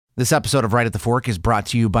This episode of Right at the Fork is brought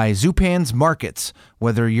to you by Zupan's Markets.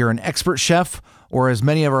 Whether you're an expert chef or, as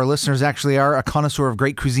many of our listeners actually are, a connoisseur of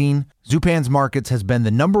great cuisine, Zupan's Markets has been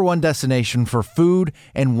the #1 destination for food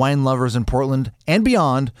and wine lovers in Portland and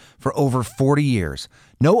beyond for over 40 years.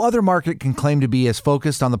 No other market can claim to be as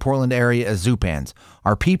focused on the Portland area as Zupan's.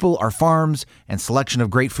 Our people, our farms, and selection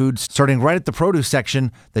of great foods starting right at the produce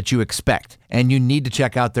section that you expect. And you need to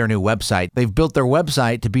check out their new website. They've built their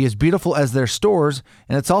website to be as beautiful as their stores,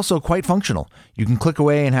 and it's also quite functional. You can click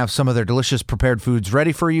away and have some of their delicious prepared foods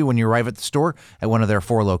ready for you when you arrive at the store at one of their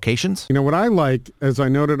 4 locations. You know, what I like, as I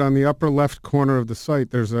noted on the upper left corner of the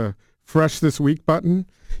site, there's a Fresh This Week button.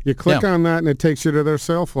 You click on that and it takes you to their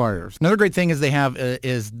sale flyers. Another great thing is they have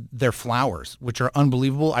is their flowers, which are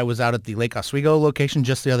unbelievable. I was out at the Lake Oswego location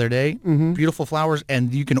just the other day. Beautiful flowers,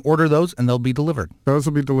 and you can order those and they'll be delivered. Those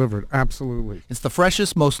will be delivered, absolutely. It's the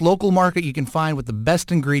freshest, most local market you can find with the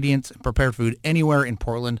best ingredients and prepared food anywhere in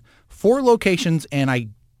Portland. 4 locations, and I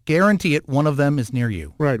guarantee it, one of them is near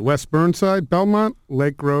you. Right, West Burnside, Belmont,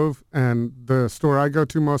 Lake Grove, and the store I go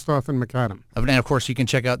to most often, Macadam. And of course, you can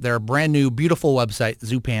check out their brand new, beautiful website,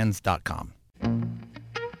 zupans.com.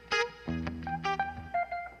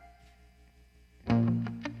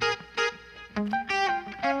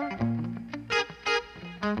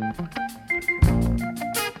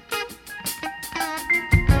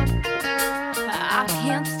 I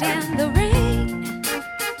can't stand the rain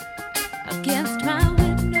against my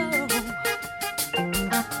window,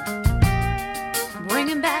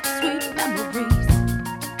 bringing back sweet memories.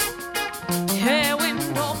 Hey,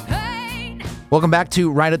 window pane. Welcome back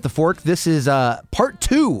to Right at the Fork. This is part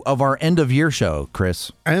 2 of our end-of-year show,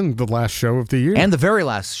 Chris. And the last show of the year. And the very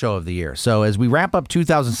last show of the year. So as we wrap up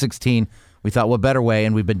 2016, we thought, what better way,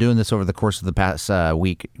 and we've been doing this over the course of the past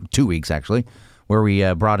 2 weeks, actually, where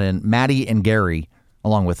we brought in Mattie and Gary,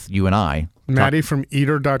 along with you and I. Mattie from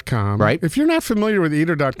Eater.com. Right. If you're not familiar with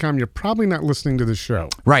Eater.com, you're probably not listening to the show.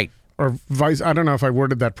 Right. Or vice. I don't know if I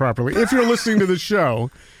worded that properly. If you're listening to the show,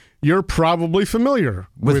 you're probably familiar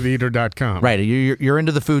with Eater.com. Right. You're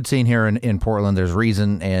into the food scene here in Portland. There's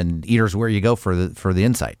reason, and Eater's where you go for the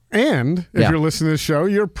insight. And if you're listening to the show,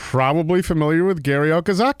 you're probably familiar with Gary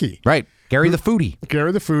Okazaki. Right. Gary the Foodie.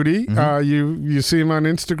 Gary the Foodie. You see him on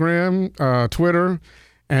Instagram, Twitter,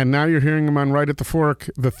 and now you're hearing him on Right at the Fork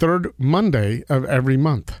the 3rd Monday of every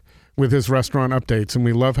month with his restaurant updates. And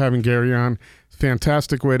we love having Gary on.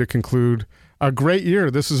 Fantastic way to conclude a great year.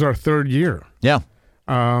 This is our 3rd year. Yeah.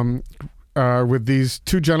 With these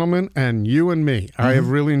 2 gentlemen and you and me. I have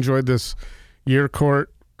really enjoyed this year, Court,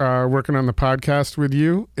 working on the podcast with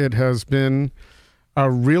you. It has been a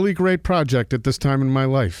really great project at this time in my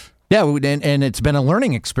life. Yeah, and it's been a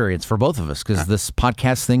learning experience for both of us because this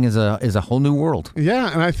podcast thing is a whole new world.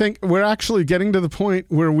 Yeah, and I think we're actually getting to the point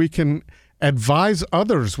where we can advise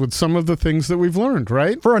others with some of the things that we've learned,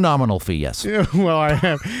 right? For a nominal fee, yes. Yeah, well, I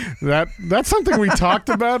have that's something we talked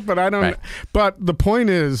about, but I don't. Right. But the point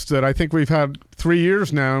is that I think we've had 3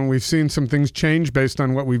 years now, and we've seen some things change based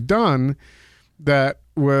on what we've done that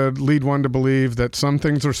would lead one to believe that some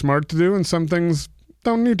things are smart to do and some things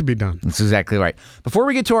don't need to be done. That's exactly right. Before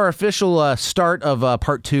we get to our official start of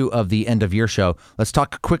part 2 of the end of year show, let's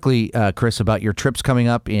talk quickly, Chris, about your trips coming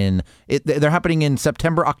up they're happening in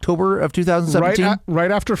September, October of 2017. Right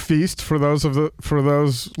after Feast for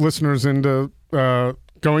those listeners into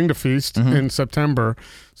going to Feast in September.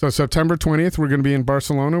 So September 20th, we're going to be in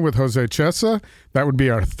Barcelona with Jose Chesa. That would be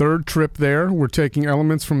our 3rd trip there. We're taking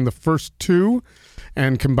elements from the first 2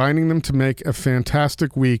 and combining them to make a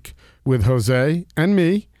fantastic week with Jose and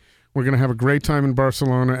me. We're going to have a great time in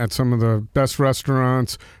Barcelona at some of the best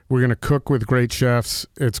restaurants. We're going to cook with great chefs.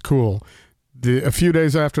 It's cool. A few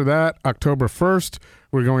days after that, October 1st,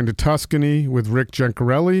 we're going to Tuscany with Rick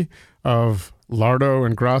Gencarelli of Lardo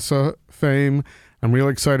and Grassa fame. I'm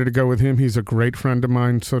really excited to go with him. He's a great friend of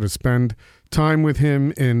mine, so to spend time with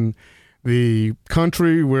him in the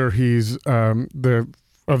country where he's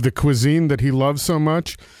of the cuisine that he loves so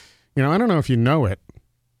much. You know, I don't know if you know it.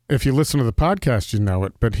 If you listen to the podcast, you know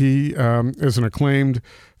it. But he is an acclaimed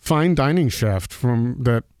fine dining chef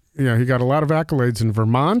he got a lot of accolades in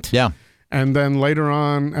Vermont. Yeah. And then later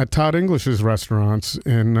on at Todd English's restaurants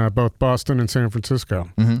in both Boston and San Francisco.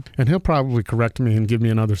 And he'll probably correct me and give me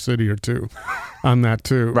another city or 2 on that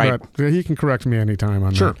too. Right. But he can correct me anytime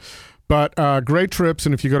on that. But great trips.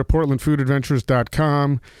 And if you go to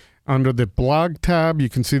portlandfoodadventures.com, under the blog tab, you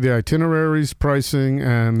can see the itineraries, pricing,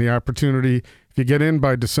 and the opportunity. If you get in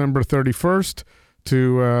by December 31st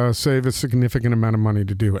to save a significant amount of money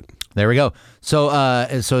to do it. There we go. So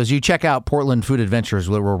as you check out Portland Food Adventures,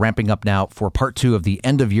 we're ramping up now for part 2 of the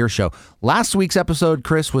end of year show. Last week's episode,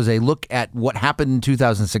 Chris, was a look at what happened in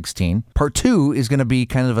 2016. Part 2 is going to be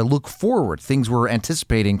kind of a look forward, things we're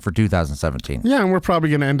anticipating for 2017. Yeah, and we're probably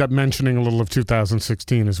going to end up mentioning a little of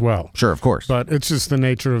 2016 as well. Sure, of course. But it's just the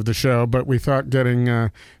nature of the show. But we thought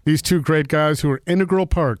getting these two great guys who are integral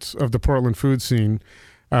parts of the Portland food scene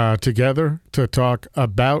together to talk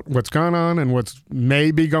about what's gone on and what's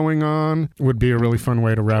maybe going on would be a really fun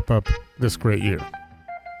way to wrap up this great year.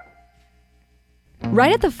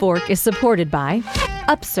 Right at the Fork is supported by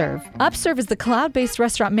Upserve. Upserve is the cloud-based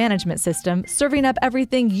restaurant management system serving up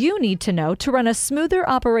everything you need to know to run a smoother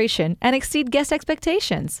operation and exceed guest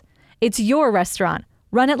expectations. It's your restaurant.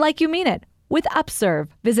 Run it like you mean it with Upserve.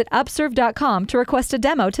 Visit upserve.com to request a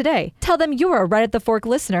demo today. Tell them you're a Right at the Fork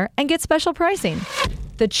listener and get special pricing.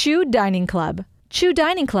 The Chew Dining Club. Chew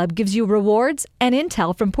Dining Club gives you rewards and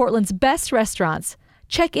intel from Portland's best restaurants.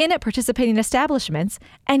 Check in at participating establishments,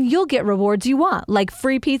 and you'll get rewards you want, like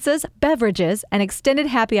free pizzas, beverages, and extended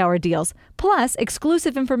happy hour deals, plus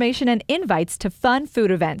exclusive information and invites to fun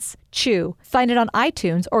food events. Chew. Find it on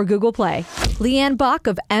iTunes or Google Play. Leanne Bach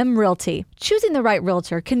of M Realty. Choosing the right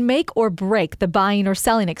realtor can make or break the buying or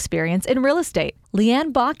selling experience in real estate.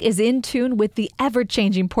 Leanne Bach is in tune with the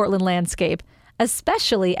ever-changing Portland landscape,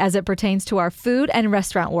 especially as it pertains to our food and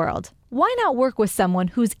restaurant world. Why not work with someone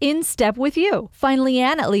who's in step with you? Find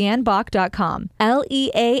Leanne at leannebach.com.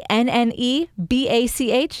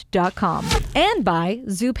 LeanneBach.com. And by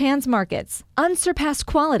Zupan's Markets. Unsurpassed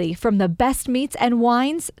quality from the best meats and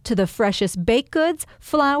wines to the freshest baked goods,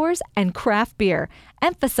 flowers, and craft beer,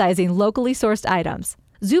 emphasizing locally sourced items.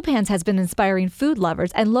 Zupan's has been inspiring food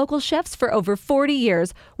lovers and local chefs for over 40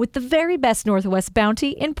 years with the very best Northwest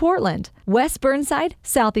bounty in Portland. West Burnside,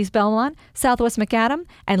 Southeast Belmont, Southwest Macadam,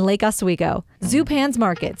 and Lake Oswego. Zupan's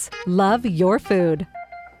Markets. Love your food.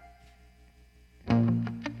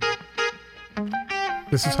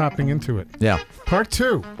 This is hopping into it. Yeah. Part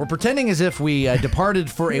 2. We're pretending as if we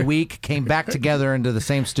departed for a week, came back together into the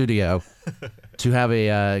same studio to have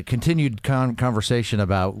a continued conversation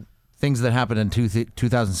about things that happened in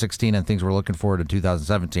 2016 and things we're looking forward to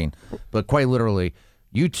 2017. But quite literally,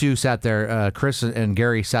 you two sat there, Chris and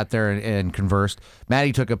Gary sat there and conversed.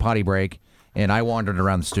 Mattie took a potty break, and I wandered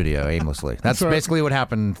around the studio aimlessly. That's basically what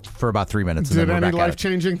happened for about 3 minutes. And Did then we're any back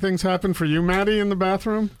life-changing things happen for you, Mattie, in the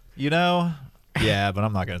bathroom? You know, yeah, but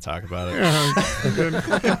I'm not going to talk about it.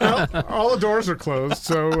 Well, all the doors are closed,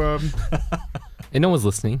 so... And no one's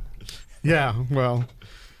listening. Yeah, well...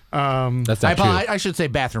 That's not true. I should say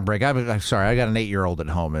bathroom break. I'm sorry. I got an 8-year-old at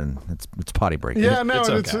home, and it's potty break. Yeah, no, it's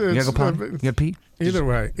it's okay. You gotta go potty? You gotta pee? Either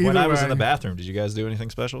way. When I was in the bathroom, did you guys do anything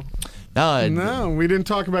special? No, we didn't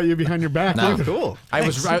talk about you behind your back. No. either. Cool. I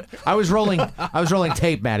was rolling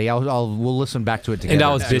tape, Mattie. we'll listen back to it together. And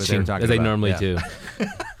I was see what they were bitching, talking as I about. normally Yeah. do.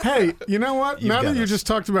 Hey, you know what? Now got that you us. just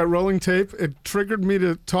talked about rolling tape, it triggered me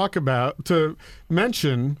to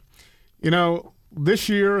mention, this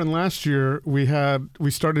year and last year we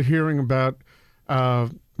started hearing about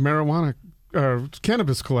marijuana or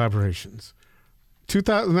cannabis collaborations.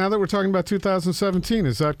 Now that we're talking about 2017,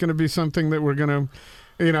 is that going to be something that we're going to,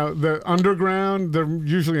 the underground, they're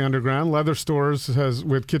usually underground. Leather Stores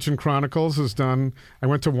with Kitchen Chronicles has done, I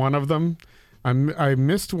went to one of them. I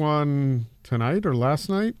missed one tonight or last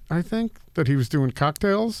night, I think, that he was doing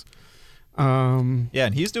cocktails. Yeah,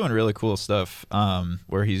 and he's doing really cool stuff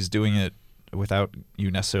where he's doing it without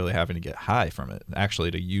you necessarily having to get high from it,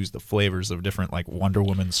 actually, to use the flavors of different like Wonder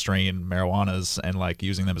Woman strain marijuanas and like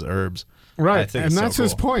using them as herbs. Right, I think and it's that's so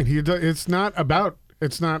his cool. point. It's not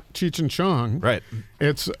Cheech and Chong. Right.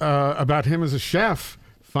 It's about him as a chef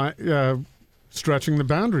stretching the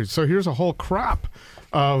boundaries. So here's a whole crop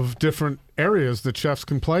of different areas that chefs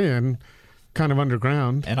can play in, kind of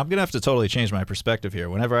underground. And I'm gonna have to totally change my perspective here.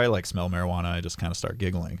 Whenever I like smell marijuana, I just kind of start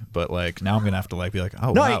giggling. But like now, I'm gonna have to like be like,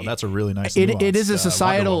 oh wow, that's a really nice. It nuanced, is a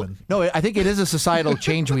societal. Wonder Woman. No, I think it is a societal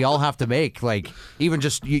change we all have to make. Like even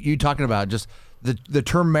just you talking about just the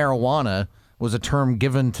term marijuana was a term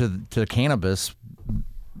given to cannabis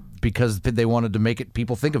because they wanted to make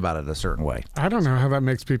people think about it a certain way. I don't know how that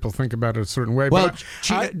makes people think about it a certain way. Well,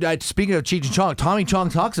 but speaking of Cheech and Chong, Tommy Chong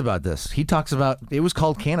talks about this. He talks about it was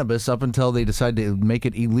called cannabis up until they decided to make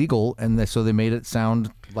it illegal, and so they made it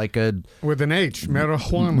sound like with an H,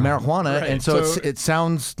 marijuana. Marijuana, Right. and so it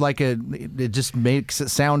sounds like it just makes it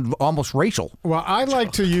sound almost racial. Well, I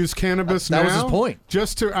like to use cannabis now. That was his point.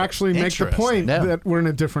 Just to actually make the Interesting. point Yeah. that we're in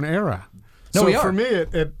a different era. No, so we are. for me,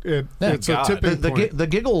 it's a tipping point. The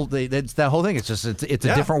giggle, it's that whole thing. It's just it's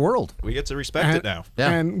a different world. We get to respect it now.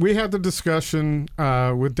 Yeah. And we had the discussion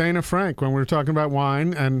with Dana Frank when we were talking about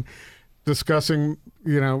wine and discussing,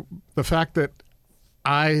 the fact that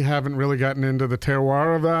I haven't really gotten into the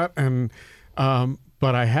terroir of that, and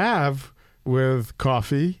but I have with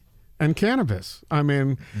coffee and cannabis. I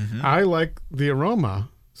mean, I like the aroma.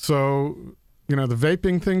 So, the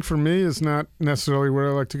vaping thing for me is not necessarily where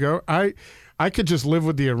I like to go. I could just live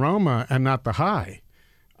with the aroma and not the high,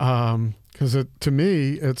 because to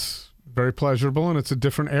me, it's very pleasurable and it's a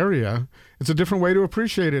different area. It's a different way to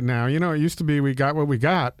appreciate it now. It used to be we got what we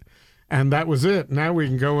got, and that was it. Now we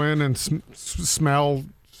can go in and smell.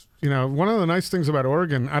 One of the nice things about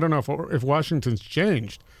Oregon, I don't know if Washington's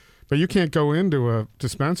changed, but you can't go into a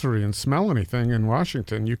dispensary and smell anything in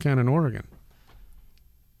Washington. You can in Oregon.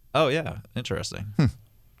 Oh yeah, interesting.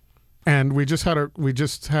 And we just had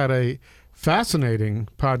a fascinating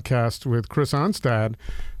podcast with Chris Onstad,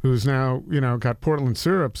 who's now got Portland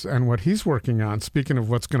Syrups, and what he's working on. Speaking of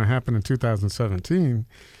what's going to happen in 2017,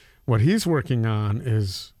 what he's working on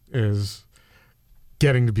is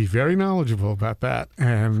getting to be very knowledgeable about that,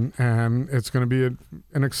 and it's going to be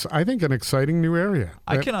I think an exciting new area.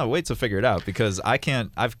 I cannot wait to figure it out, because I thought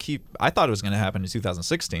it was going to happen in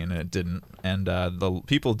 2016 and it didn't, and the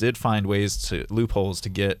people did find loopholes to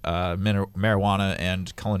get marijuana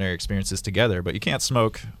and culinary experiences together, but you can't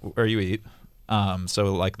smoke where you eat.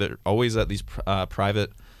 So like they're always at these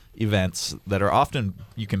private events that are often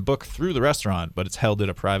you can book through the restaurant, but it's held at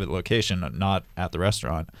a private location, not at the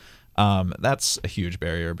restaurant. That's a huge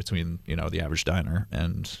barrier between the average diner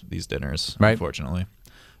and these dinners, right. Unfortunately.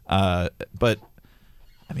 But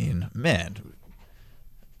I mean, man,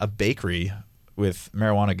 a bakery with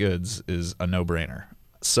marijuana goods is a no-brainer.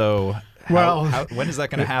 So when is that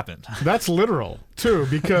going to happen? That's literal too,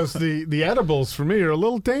 because the edibles for me are a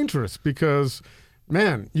little dangerous, because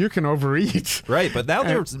man, you can overeat. Right, but now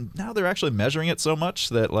they're actually measuring it so much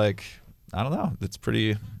that, like, I don't know,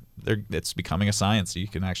 it's becoming a science. You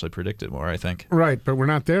can actually predict it more, I think. Right, but we're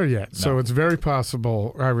not there yet. No. So it's very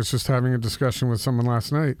possible. I was just having a discussion with someone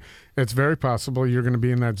last night. It's very possible you're going to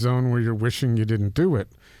be in that zone where you're wishing you didn't do it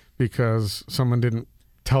because someone didn't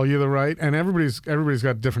tell you the right. And everybody's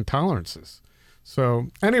got different tolerances. So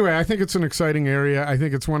anyway, I think it's an exciting area. I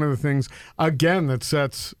think it's one of the things, again, that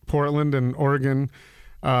sets Portland and Oregon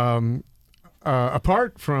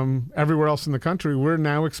apart from everywhere else in the country. We're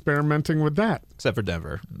now experimenting with that. Except for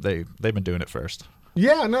Denver. They've been doing it first.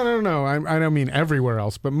 Yeah, no. I don't mean everywhere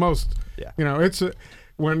else, but most. Yeah. It's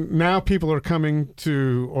when now people are coming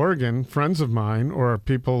to Oregon, friends of mine or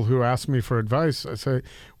people who ask me for advice, I say,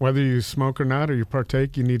 whether you smoke or not or you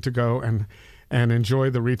partake, you need to go and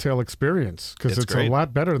enjoy the retail experience, because it's a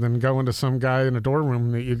lot better than going to some guy in a dorm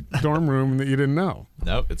room that you didn't know.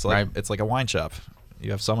 No, it's like a wine shop.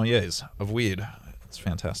 You have sommeliers of weed. It's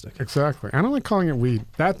fantastic. Exactly. I don't like calling it weed.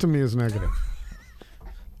 That to me is negative.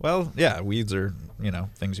 Well, yeah, weeds are,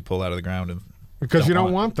 things you pull out of the ground and because you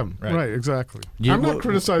don't want them. Right, exactly. I'm not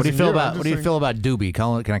criticizing What do you feel about doobie?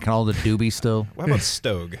 Can I call it a doobie still? What about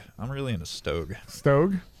Stogue? I'm really into Stogue.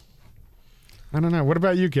 Stogue? I don't know. What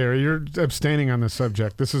about you, Gary? You're abstaining on this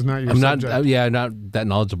subject. This is not your subject. I'm not that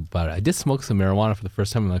knowledgeable about it. I did smoke some marijuana for the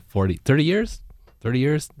first time in like 30 years? 30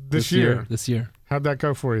 years? This year. This year. How'd that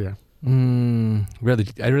go for you? I'd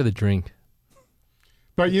rather drink.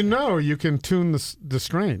 But you can tune the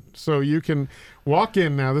strain. So you can walk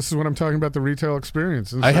in now. This is what I'm talking about, the retail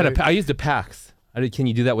experience. I used a PAX. Can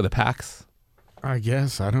you do that with a PAX? I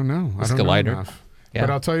guess. I don't know. I don't know enough. Yeah. But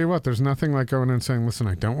I'll tell you what, there's nothing like going in and saying, listen,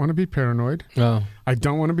 I don't want to be paranoid. Oh. I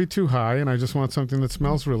don't want to be too high, and I just want something that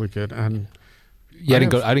smells really good. And yeah, I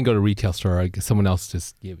didn't go to a retail store. Someone else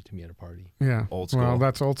just gave it to me at a party. Yeah. Old school. Well,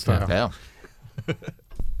 that's old style. Yeah.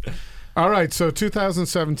 All right, so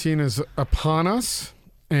 2017 is upon us,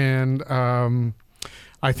 and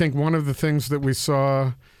I think one of the things that we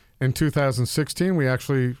saw in 2016, we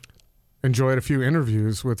actually enjoyed a few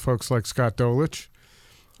interviews with folks like Scott Dolich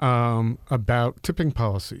about tipping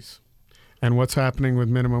policies and what's happening with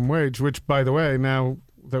minimum wage, which, by the way, now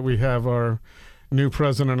that we have our new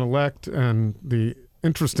president-elect and the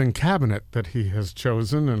interesting cabinet that he has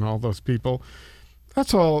chosen and all those people,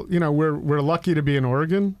 that's all, we're lucky to be in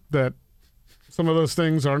Oregon that some of those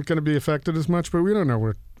things aren't going to be affected as much, but we don't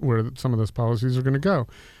know where some of those policies are going to go.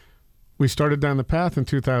 We started down the path in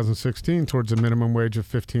 2016 towards a minimum wage of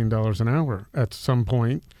 $15 an hour at some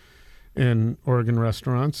point in Oregon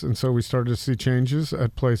restaurants, and so we started to see changes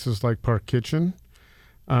at places like Park Kitchen,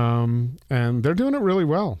 and they're doing it really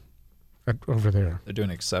well over there. They're doing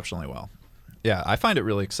exceptionally well. Yeah, I find it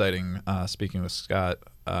really exciting, speaking with Scott,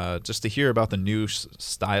 just to hear about the new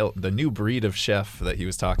style, the new breed of chef that he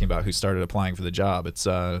was talking about who started applying for the job. It's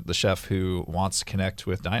the chef who wants to connect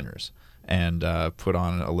with diners and put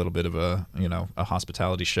on a little bit of a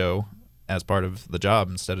hospitality show as part of the job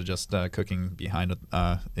instead of just cooking behind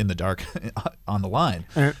in the dark on the line.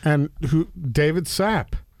 And who David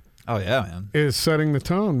Sapp Oh, yeah, man. is setting the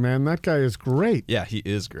tone, man. That guy is great. Yeah, he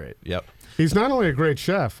is great. Yep. He's not only a great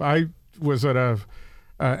chef. I was at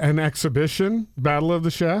an exhibition, Battle of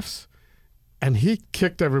the Chefs, and he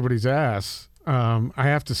kicked everybody's ass. I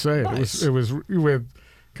have to say, Nice. it was with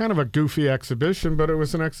kind of a goofy exhibition, but it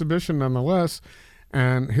was an exhibition nonetheless.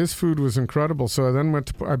 And his food was incredible. So I then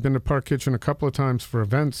I've been to Park Kitchen a couple of times for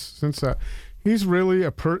events since that. He's really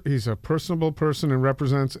he's a personable person and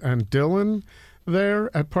represents. And Dylan there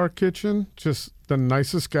at Park Kitchen, just the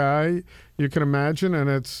nicest guy you can imagine, and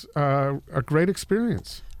it's a great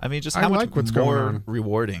experience. I mean, just I how much like what's going more on.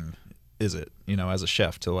 rewarding is it, as a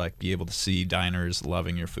chef to like be able to see diners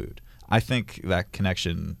loving your food? I think that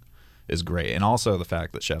connection is great, and also the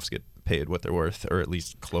fact that chefs get paid what they're worth, or at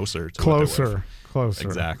least closer to what they're worth. Closer.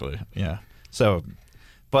 Exactly. Yeah. So,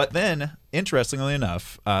 but then, interestingly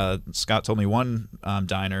enough, Scott told me one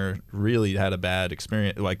diner really had a bad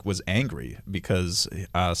experience, like was angry because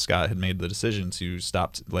Scott had made the decision to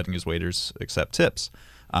stop letting his waiters accept tips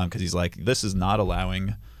because he's like, this is not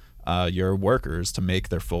allowing your workers to make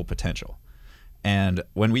their full potential. And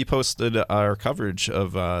when we posted our coverage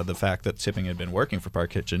of the fact that tipping had been working for Park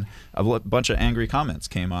Kitchen, a bunch of angry comments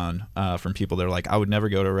came on from people that are like, I would never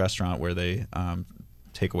go to a restaurant where they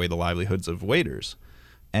take away the livelihoods of waiters.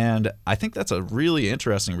 And I think that's a really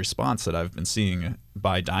interesting response that I've been seeing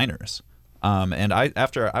by diners. And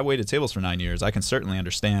after I waited tables for 9 years, I can certainly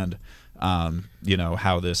understand,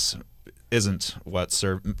 how this isn't what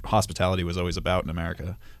hospitality was always about in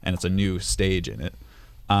America, and it's a new stage in it.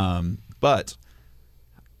 But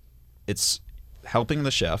it's helping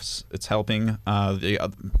the chefs. It's helping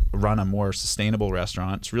run a more sustainable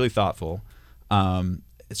restaurant. It's really thoughtful.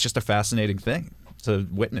 It's just a fascinating thing to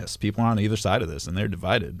witness. People are on either side of this, and they're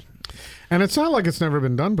divided. And it's not like it's never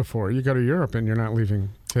been done before. You go to Europe and you're not leaving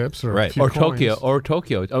tips or a Right. few coins.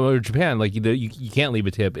 Tokyo or Japan. Like you can't leave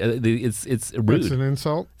a tip. It's rude. It's an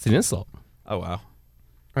insult. It's an insult. Oh, wow.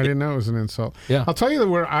 I didn't know it was an insult. Yeah. I'll tell you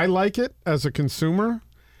where I like it as a consumer.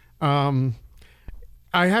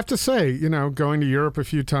 I have to say, going to Europe a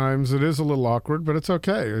few times, it is a little awkward, but it's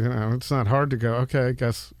okay. It's not hard to go, okay, I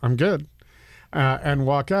guess I'm good, and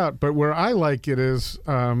walk out. But where I like it is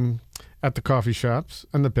at the coffee shops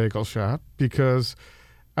and the bagel shop, because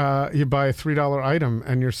you buy a $3 item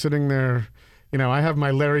and you're sitting there. I have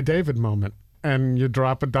my Larry David moment. And you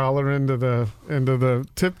drop $1 into the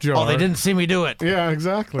tip jar. Oh, they didn't see me do it. Yeah,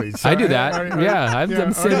 exactly. So I do that. I'm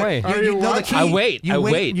the same way. I wait. You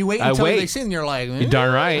wait until they see it and you're like, You're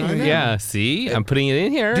darn right. Yeah. See, I'm putting it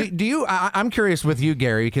in here. Do you? I'm curious with you,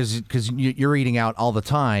 Gary, because you're eating out all the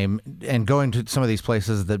time and going to some of these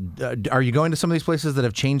places that are you going to some of these places that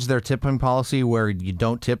have changed their tipping policy where you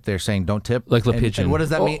don't tip? They're saying don't tip, Like Le Pigeon. And what does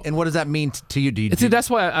that mean? And what does that mean to you? See,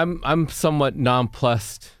 that's why I'm somewhat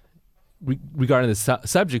nonplussed regarding this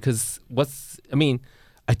subject, because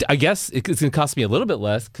I guess it's going to cost me a little bit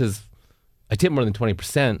less because I tip more than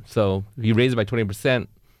 20%. So if you raise it by 20%,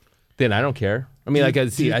 then I don't care. I mean, I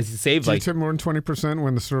save Do you like tip more than 20%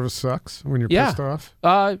 when the service sucks, when you're pissed off?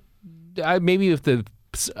 Maybe if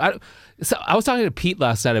so I was talking to Pete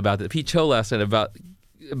last night about that. Pete Cho last night about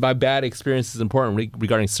my bad experience is important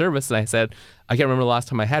regarding service, and I said I can't remember the last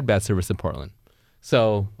time I had bad service in Portland.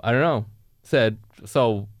 So I don't know. I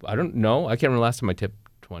don't know. I can't remember the last time I tipped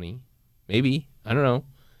 20. Maybe. I don't know.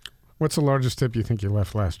 What's the largest tip you think you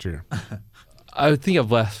left last year? I think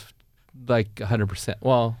I've left like 100%.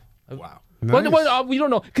 Well, Wow. Nice. well, we don't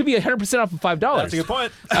know. It could be 100% off of $5. That's a good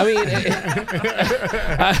point. I mean,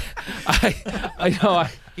 I know.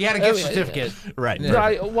 You had a gift certificate, Right.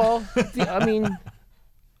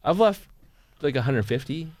 I've left like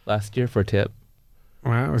 150 last year for a tip.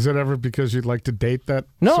 Wow. Was it ever because you'd like to date that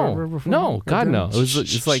No, server before? no, God, Okay. no.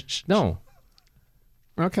 It's like, no.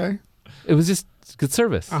 Okay. It was just good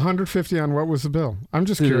service. 150 on what was the bill? I'm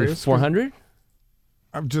just curious. 400?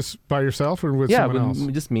 I'm just by yourself or with Yeah, someone else?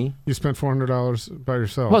 just me. You spent $400 by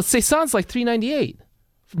yourself. Well, Cezanne's like $398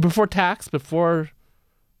 before tax, before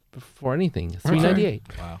anything. It's $398.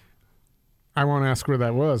 Wow. I won't ask where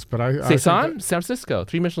that was, but I Cezanne, think San Francisco,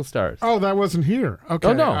 3 Michelin stars. Oh, that wasn't here. Okay.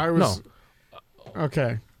 Oh, no, I was, no.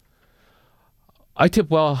 Okay. I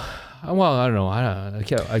tip well. Well, I don't know. I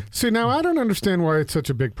can't. See, now I don't understand why it's such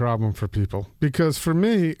a big problem for people. Because for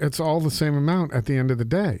me, it's all the same amount at the end of the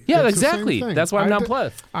day. Yeah, It's the same exactly. thing. That's why I'm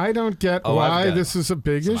nonplussed. I don't get why this is a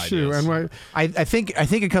big issue, and why. I think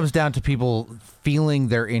it comes down to people feeling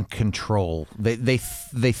they're in control. They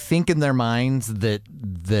think in their minds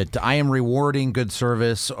that I am rewarding good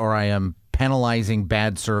service or I am penalizing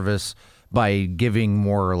bad service by giving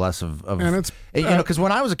more or less of And it's because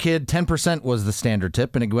when I was a kid, 10% was the standard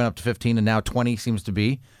tip, and it went up to 15, and now 20 seems to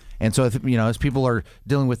be. And so as people are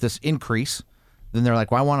dealing with this increase, then they're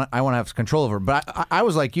like, well, I want to have control over it. But I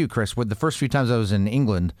was like you, Chris. With the first few times I was in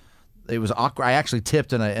England, it was awkward. I actually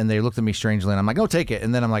tipped, and they looked at me strangely, and I'm like, "Oh, take it."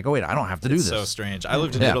 And then I'm like, "Oh wait, I don't have to do this." So strange. I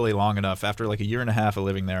lived in Italy long enough. After like a year and a half of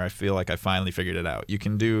living there, I feel like I finally figured it out. You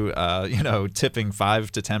can do, tipping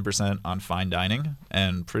 5 to 10% on fine dining,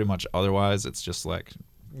 and pretty much otherwise, it's just like,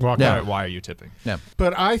 why are you tipping? Yeah.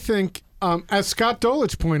 But I think, as Scott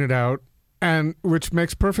Dolich pointed out, and which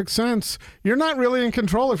makes perfect sense, you're not really in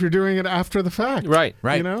control if you're doing it after the fact. Right.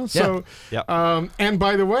 You know? So, and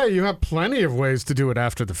by the way, you have plenty of ways to do it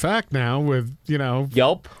after the fact now with,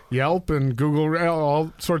 Yelp and Google,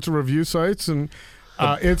 all sorts of review sites. And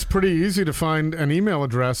it's pretty easy to find an email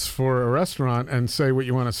address for a restaurant and say what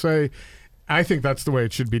you want to say. I think that's the way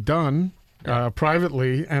it should be done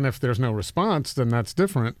privately. And if there's no response, then that's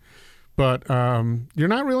different. But you're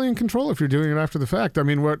not really in control if you're doing it after the fact. I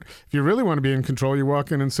mean, if you really want to be in control, you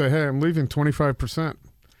walk in and say, "Hey, I'm leaving 25%."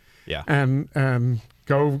 Yeah. And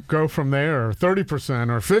go from there, or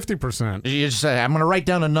 30% or 50%. You just say, "I'm going to write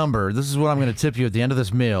down a number. This is what I'm going to tip you at the end of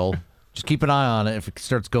this meal. Just keep an eye on it if it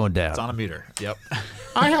starts going down." It's on a meter. Yep.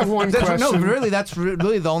 I have one question. No, really, that's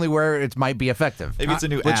really the only where it might be effective. Maybe it's a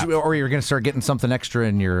new app. Or you're going to start getting something extra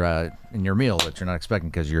in your meal that you're not expecting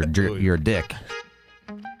because you're a dick.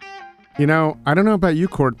 I don't know about you,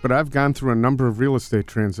 Court, but I've gone through a number of real estate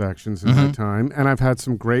transactions in my time, and I've had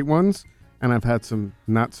some great ones, and I've had some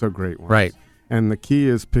not so great ones. Right. And the key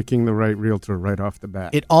is picking the right realtor right off the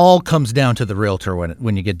bat. It all comes down to the realtor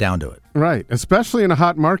when you get down to it. Right, especially in a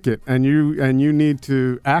hot market, and you need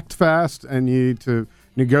to act fast, and you need to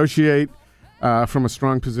negotiate from a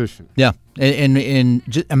strong position. Yeah, and in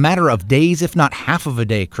a matter of days, if not half of a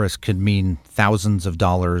day, Chris, could mean thousands of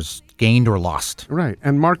dollars gained or lost. Right,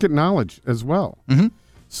 and market knowledge as well. Mm-hmm.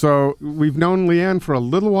 So we've known Leanne for a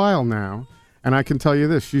little while now, and I can tell you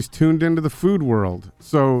this, she's tuned into the food world.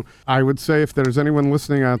 So I would say if there's anyone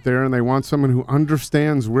listening out there and they want someone who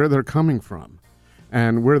understands where they're coming from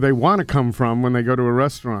and where they want to come from when they go to a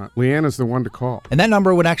restaurant, Leanne is the one to call. And that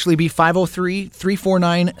number would actually be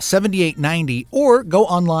 503-349-7890, or go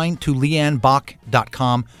online to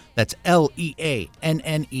leannebach.com. That's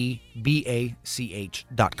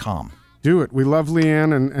LEANNEBACH.com. Do it. We love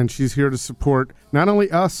Leanne, and she's here to support not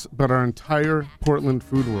only us, but our entire Portland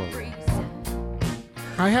food world.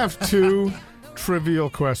 I have two trivial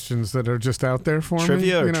questions that are just out there for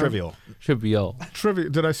Trivia me. or trivial? Trivial. Trivia.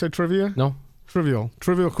 Did I say trivia? No. Trivial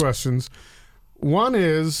questions. One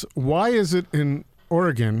is, why is it in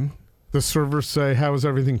Oregon the servers say, "How is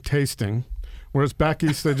everything tasting?" Whereas back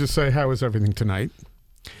east they just say, "How is everything tonight?"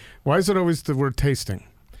 Why is it always the word tasting?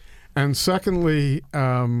 And secondly,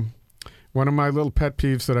 one of my little pet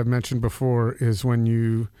peeves that I've mentioned before is when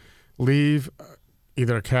you leave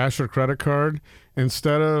either a cash or credit card,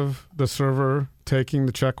 instead of the server taking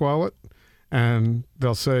the check wallet, and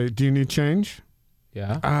they'll say, "Do you need change?"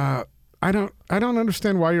 Yeah. I don't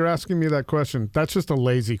understand why you're asking me that question. That's just a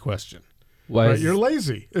lazy question. Why? Right? You're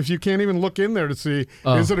lazy if you can't even look in there to see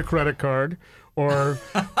is it a credit card, or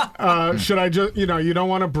should I just you don't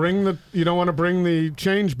want to bring the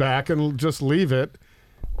change back and just leave it.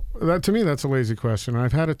 That, to me, that's a lazy question.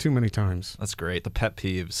 I've had it too many times. That's great. The pet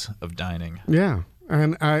peeves of dining. Yeah.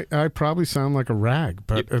 And I probably sound like a rag,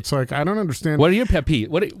 but it's like, I don't understand. What are your pet peeves?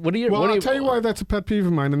 I'll tell you why that's a pet peeve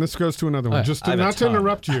of mine, and this goes to another one. Right. Just not to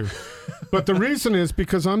interrupt you. But the reason is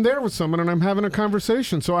because I'm there with someone and I'm having a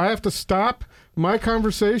conversation. So I have to stop my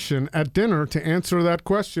conversation at dinner to answer that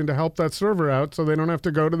question to help that server out so they don't have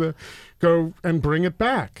to go and bring it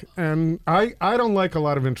back. And I don't like a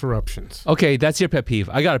lot of interruptions. Okay, that's your pet peeve.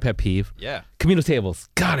 I got a pet peeve. Yeah. Communal tables.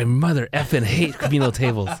 God, I mother effing hate communal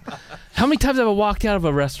tables. How many times have I walked out of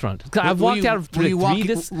a restaurant? I've walked out of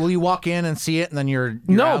Will you walk in and see it and then you're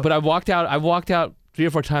No, out? but I've walked out 3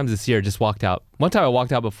 or 4 times this year. Just walked out. One time I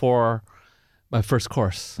walked out before my first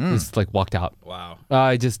course. Just like walked out. Wow.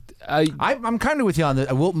 I'm kind of with you on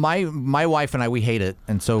that. My wife and I, we hate it,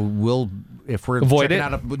 and so if we're avoid checking it.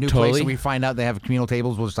 out a new Totally. place and we find out they have communal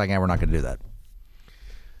tables, we'll just like, we're not going to do that.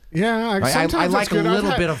 Yeah, Right? sometimes I it's like a good.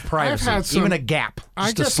 little bit of privacy, even a gap,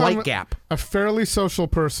 just a slight gap. A fairly social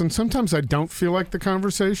person. Sometimes I don't feel like the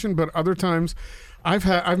conversation, but other times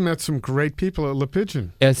I've met some great people at Le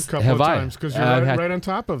Pigeon Yes, a couple have of I. times because you're I've right on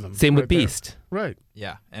top of them. Same with right there. Beast. Right.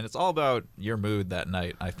 Yeah, and it's all about your mood that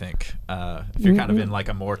night, I think. If you're kind of in like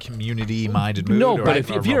a more community-minded mood, No, or but a if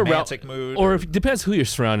you're around, romantic mood, or if it depends who you're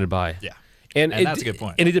surrounded by. yeah, And that's a good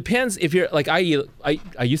point. And it depends if you're like I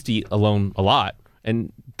used to eat alone a lot,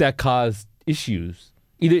 and that caused issues.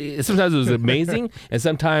 Either sometimes it was amazing, and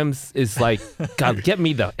sometimes it's like, God, get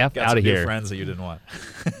me the F Got out some of new here. friends that you didn't want.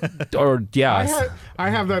 Or yeah,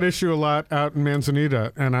 I have that issue a lot out in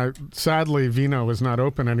Manzanita, and sadly Vino is not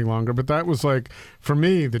open any longer. But that was like for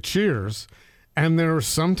me the Cheers, and there were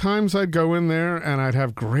sometimes I'd go in there and I'd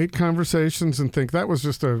have great conversations and think that was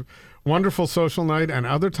just a wonderful social night, and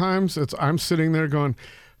other times I'm sitting there going,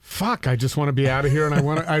 fuck, I just want to be out of here, and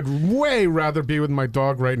I'd way rather be with my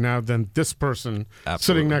dog right now than this person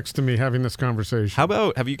Absolutely. sitting next to me having this conversation. How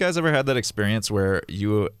about, have you guys ever had that experience where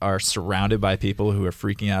you are surrounded by people who are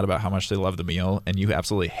freaking out about how much they love the meal and you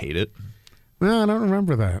absolutely hate it? No, I don't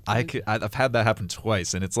remember that. I've had that happen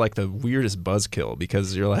twice, and it's like the weirdest buzzkill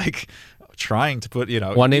because you're like trying to put,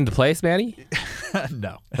 want to name the place, Mattie?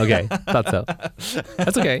 no. Okay, thought so.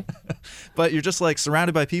 That's okay. But you're just like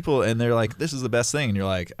surrounded by people, and they're like, "This is the best thing," and you're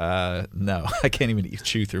like, "No, I can't even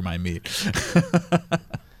chew through my meat."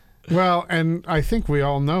 Well, and I think we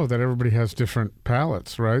all know that everybody has different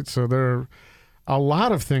palates, right? So there are a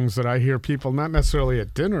lot of things that I hear people, not necessarily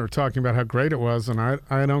at dinner, talking about how great it was, and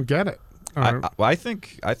I don't get it. I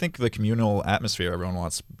think the communal atmosphere, everyone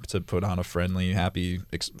wants to put on a friendly, happy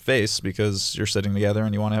face because you're sitting together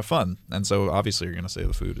and you want to have fun. And so obviously you're going to say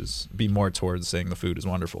be more towards saying the food is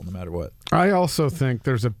wonderful no matter what. I also think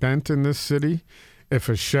there's a bent in this city. If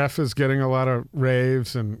a chef is getting a lot of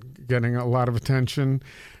raves and getting a lot of attention,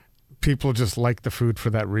 people just like the food for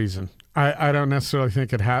that reason. I don't necessarily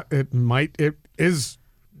think it is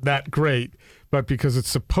that great, but because it's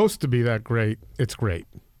supposed to be that great, it's great.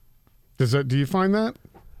 Do you find that?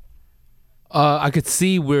 I could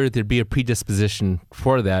see where there'd be a predisposition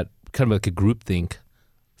for that, kind of like a groupthink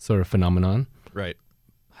sort of phenomenon. Right.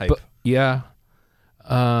 Hype. But yeah,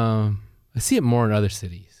 I see it more in other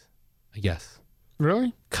cities, I guess.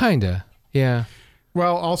 Really? Kinda, yeah.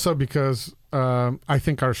 Well, also because I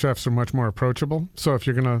think our chefs are much more approachable. So if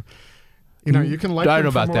you're gonna, you can like I don't them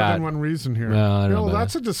know for about more that. than one reason here. No, I don't know about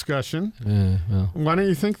that's a discussion. Well. Why don't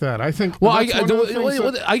you think that? I think. Well, that's one of the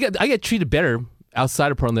things that- I get treated better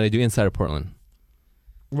outside of Portland than I do inside of Portland.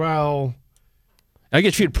 Well, I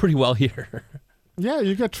get treated pretty well here. yeah,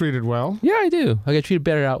 you get treated well. Yeah, I do. I get treated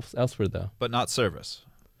better elsewhere, though. But not service.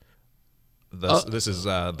 This is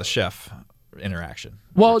the chef interaction.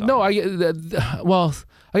 Well, no, I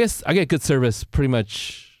guess I get good service pretty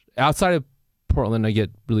much outside of Portland. I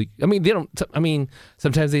get really. I mean, they don't. I mean,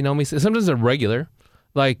 sometimes they know me. Sometimes they're regular.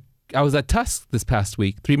 Like I was at Tusk this past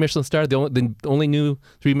week, 3 Michelin star, the only new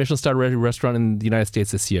 3 Michelin star restaurant in the United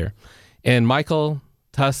States this year, and Michael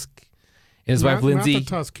Tusk and his wife Lindsay. Not the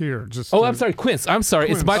Tusk here. Just I'm sorry, Quince. I'm sorry,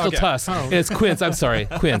 Quince. it's Michael Okay. Tusk. Oh. And it's Quince. I'm sorry,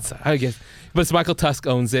 Quince. I guess, but it's Michael Tusk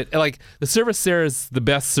owns it. And like the service there is the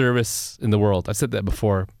best service in the world. I've said that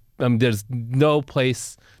before. There's no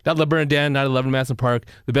place, not Le Bernardin, not 11 Madison Park.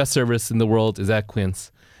 The best service in the world is at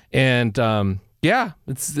Quince, and yeah,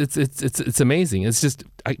 it's amazing. It's just,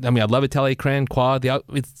 I mean, I love Atelier Cran, Qua. They're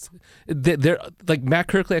like Matt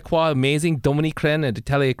Kirkley at Qua, amazing. Dominique Cran at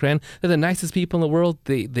Atelier Cran. They're the nicest people in the world.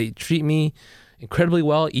 They treat me incredibly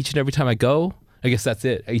well each and every time I go. I guess that's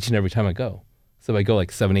it. Each and every time I go. So I go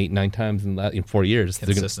like 7, 8, 9 times in 4 years.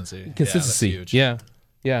 Consistency. Consistency. Yeah, that's huge.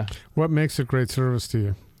 Yeah. What makes it great service to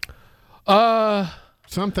you?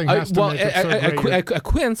 Something has to make it so great. At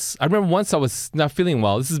Quince, I remember once I was not feeling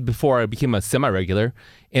well. This is before I became a semi-regular,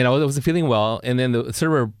 and I wasn't feeling well. And then the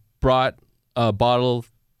server brought a bottle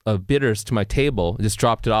of bitters to my table and just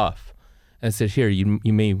dropped it off, and said, "Here, you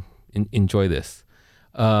may enjoy this."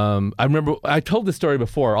 I remember I told this story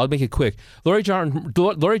before. I'll make it quick. Laurie John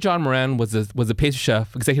Moran was a pastry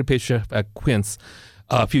chef, executive pastry chef at Quince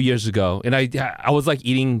a few years ago, and I was like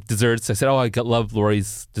eating desserts. I said, "Oh, I love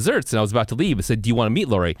Laurie's desserts," and I was about to leave. I said, "Do you want to meet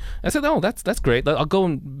Laurie?" I said, "Oh, that's great. I'll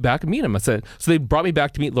go back and meet him." I said, so they brought me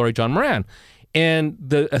back to meet Laurie John Moran, and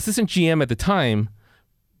the assistant GM at the time,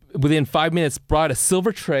 within 5 minutes, brought a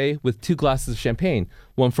silver tray with 2 glasses of champagne,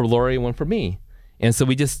 one for Laurie and one for me. And so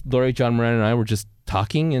Laurie John Moran and I were just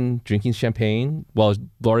talking and drinking champagne while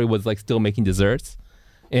Laurie was like still making desserts,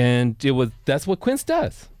 and that's what Quince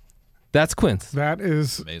does. That's Quince. That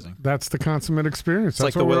is Amazing. That's the consummate experience. It's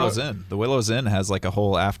like the Willow's Inn. The Willow's Inn has like a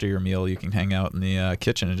whole after your meal you can hang out in the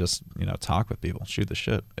kitchen and just talk with people, shoot the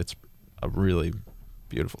shit. It's a really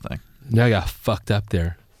beautiful thing. Yeah, I got fucked up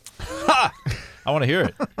there. I want to hear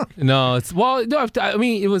it. No, I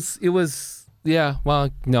mean, it was. Yeah,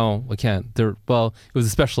 well, no, I can't. It was a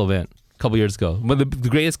special event a couple years ago. One of the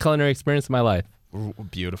greatest culinary experience of my life.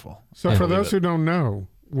 Beautiful. So for those who don't know,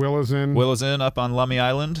 Willow's Inn up on Lummi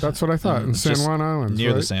Island. That's what I thought. In San Juan Islands,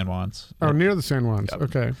 near right? the San Juans. Oh, near the San Juans. Yep.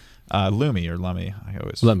 Okay. Lummi or Lummi.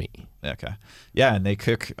 Lummi. Okay. Yeah, and they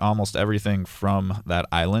cook almost everything from that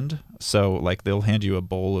island. So like they'll hand you a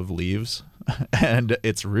bowl of leaves, and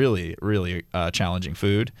it's really, really challenging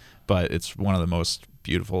food, but it's one of the most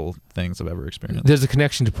beautiful things I've ever experienced. There's a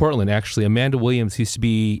connection to Portland, actually. Amanda Williams, who used to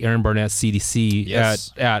be Aaron Barnett's CDC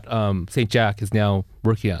Yes. at St. Jack, is now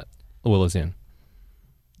working at Willow's Inn.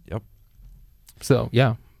 Yep. So,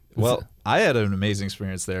 yeah. Well, I had an amazing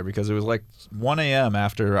experience there because it was like 1 a.m.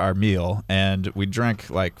 after our meal, and we drank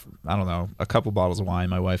like, I don't know, a couple bottles of wine,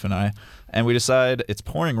 my wife and I, and we decide it's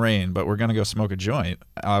pouring rain, but we're going to go smoke a joint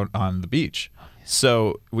out on the beach.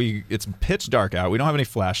 So it's pitch dark out. We don't have any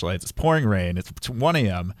flashlights. It's pouring rain. It's 1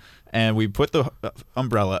 a.m. And we put the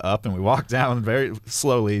umbrella up and we walk down very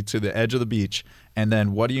slowly to the edge of the beach. And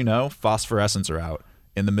then what do you know? Phosphorescents are out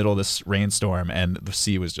in the middle of this rainstorm, and the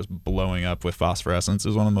sea was just blowing up with phosphorescence. It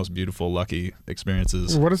was one of the most beautiful, lucky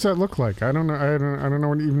experiences. What does that look like? I don't know. I don't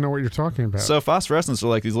know even know what you're talking about. So phosphorescents are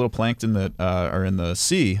like these little plankton that are in the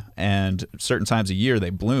sea, and certain times a year they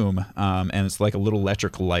bloom, and it's like a little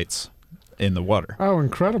electrical lights in the water. Oh,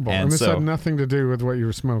 incredible. And this so, had nothing to do with what you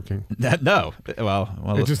were smoking. No.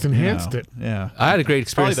 Well, it just enhanced it. Yeah. I had a great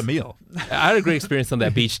experience. Probably the meal. I had a great experience on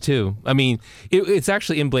that beach, too. I mean, it's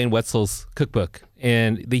actually in Blaine Wetzel's cookbook.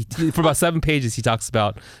 And for about 7 pages, he talks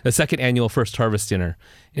about the second annual First Harvest Dinner.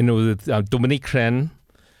 And it was with Dominique Crenn,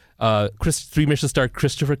 3 Michelin star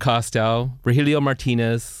Christopher Costow, Virgilio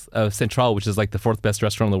Martinez of Central, which is like the 4th best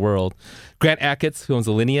restaurant in the world, Grant Achatz, who owns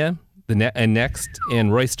Alinea, and Next,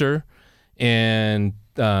 and Royster, and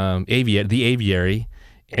the Aviary,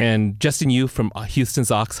 and Justin Yu from Houston's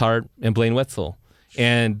Oxheart, and Blaine Wetzel.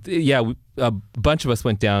 And a bunch of us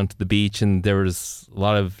went down to the beach, and there was a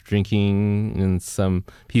lot of drinking and some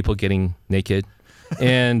people getting naked,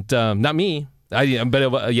 and not me.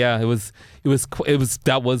 That was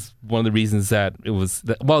one of the reasons that it was.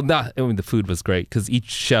 The food was great because each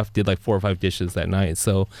chef did like 4 or 5 dishes that night,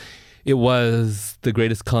 so it was the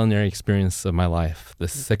greatest culinary experience of my life. The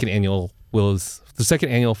second annual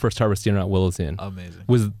First Harvest Dinner at Willow's Inn. Amazing.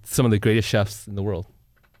 With some of the greatest chefs in the world.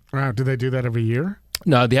 Wow. Do they do that every year?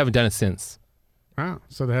 No, they haven't done it since. Wow.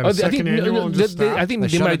 So they had a second annual and just stopped? I think They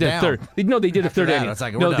they might have shut it did a third. They did a third that, annual. it's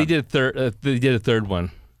like, No, we're they done. did a third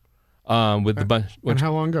one. With the bunch. And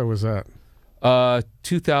how long ago was that?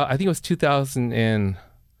 2000. I think it was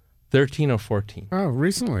 2013 or 14. Oh,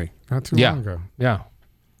 recently. Not too Yeah. long ago. Yeah.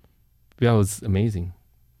 Yeah, it was amazing.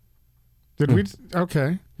 Did we?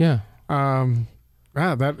 Okay. Yeah.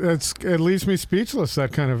 It leaves me speechless,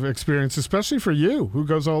 that kind of experience, especially for you, who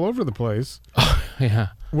goes all over the place. Yeah.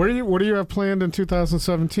 What do you have planned in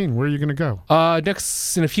 2017? Where are you going to go?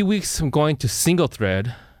 Next, in a few weeks, I'm going to Single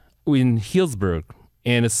Thread in Healdsburg.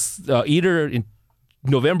 And it's either in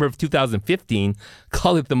November of 2015,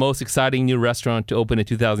 called it the most exciting new restaurant to open in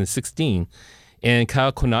 2016. And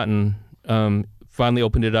Kyle Connaughton finally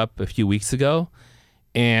opened it up a few weeks ago.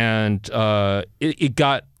 And it's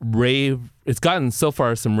gotten so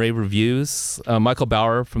far some rave reviews. Michael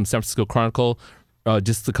Bauer from San Francisco Chronicle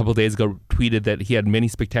just a couple of days ago tweeted that he had many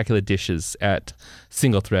spectacular dishes at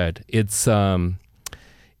Single Thread. Kyle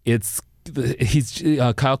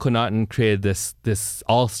Connaughton created this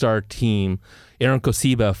all-star team. Aaron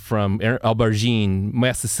Cosiba from Aubergine,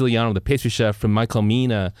 Matt Siciliano, the pastry chef from Michael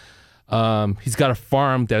Mina. He's got a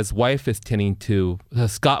farm that his wife is tending to.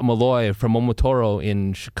 Scott Malloy from Momotoro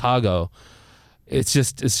in Chicago. It's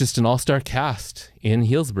just an all-star cast in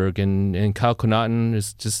Healdsburg, and Kyle Connaughton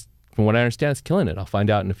is just, from what I understand, is killing it. I'll find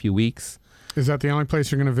out in a few weeks. Is that the only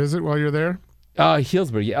place you're going to visit while you're there?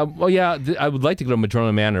 Healdsburg, yeah. Well, yeah, I would like to go to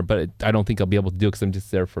Madrona Manor, but I don't think I'll be able to do it because I'm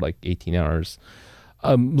just there for like 18 hours.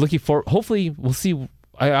 Looking for, hopefully, we'll see.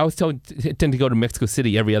 I always tend to go to Mexico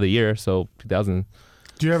City every other year, so 2000.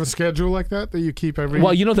 Do you have a schedule like that you keep every?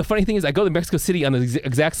 Well, the funny thing is, I go to Mexico City on the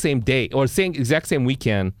exact same day or exact same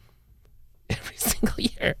weekend every single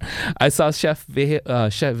year. I saw Chef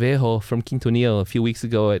Vejo from Quintonil a few weeks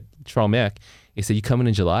ago at Charles. He said, "You coming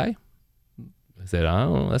in July?" I said,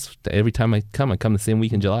 "Oh, that's every time I come the same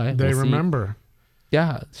week in July." They remember.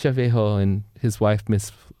 Yeah, Chef Vejo and his wife,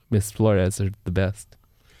 Miss Flores, are the best.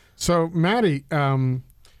 So, Mattie,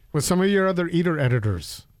 with some of your other eater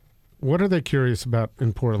editors, what are they curious about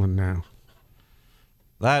in Portland now?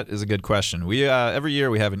 That is a good question. We every year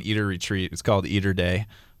we have an eater retreat. It's called Eater Day.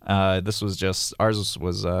 This was just ours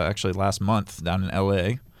was actually last month down in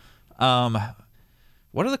LA.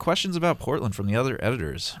 What are the questions about Portland from the other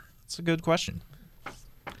editors? It's a good question.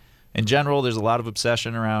 In general, there's a lot of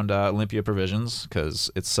obsession around Olympia Provisions because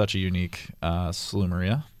it's such a unique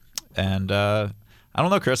Sloomeria. And I don't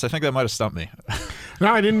know, Chris. I think that might have stumped me.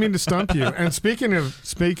 No, I didn't mean to stump you. And speaking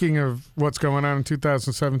of what's going on in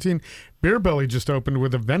 2017, Beer Belly just opened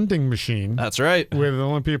with a vending machine. That's right. With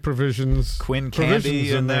Olympia Provisions. Quinn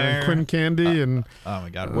Candy in there. Quinn Candy and oh my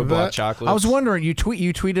God, Woodblock chocolates. I was wondering, you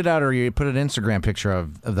tweeted out or you put an Instagram picture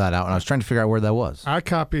of that out, and I was trying to figure out where that was. I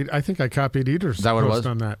think I copied Eater's Is that what it post was?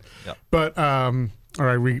 on that. Yep. But or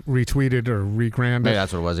I retweeted or regrabbed Maybe it.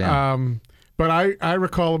 that's what it was, yeah. But I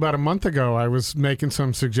recall about a month ago I was making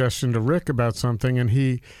some suggestion to Rick about something, and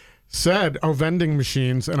he said, vending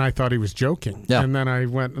machines, and I thought he was joking. Yeah. And then I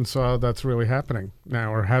went and saw that's really happening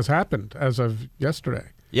now, or has happened as of yesterday.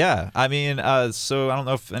 Yeah, I mean, so I don't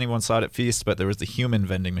know if anyone saw it at Feast, but there was the human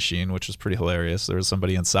vending machine, which was pretty hilarious. There was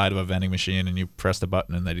somebody inside of a vending machine, and you pressed a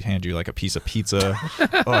button, and they'd hand you like a piece of pizza or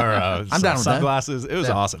some down with that. sunglasses. It was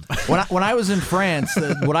awesome. When I was in France,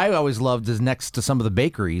 what I always loved is next to some of the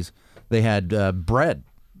bakeries, they had bread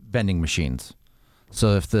vending machines.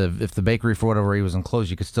 So if the bakery for whatever reason was enclosed,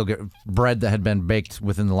 you could still get bread that had been baked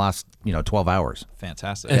within the last 12 hours.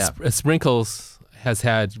 Fantastic. And Sprinkles has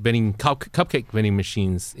had cupcake vending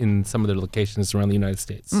machines in some of their locations around the United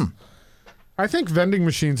States. I think vending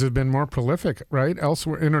machines have been more prolific, right,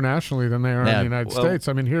 elsewhere internationally than they are in the United States.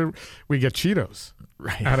 I mean, here we get Cheetos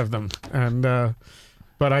out of them, and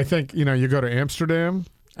but I think you go to Amsterdam.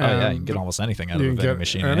 Oh yeah, you can get almost anything out of a vending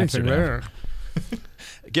machine in Amsterdam. There.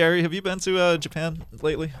 Gary, have you been to Japan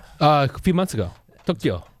lately? A few months ago,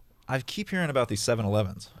 Tokyo. I keep hearing about these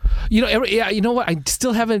 7-Elevens. You know what? I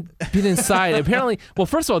still haven't been inside. Apparently, well,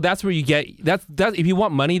 first of all, that's where you get that. If you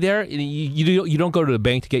want money there, you don't go to the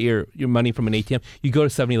bank to get your money from an ATM. You go to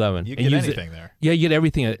 7-Eleven. You get anything there. Yeah, you get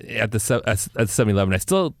everything at the 7-Eleven. I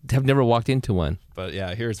still have never walked into one. But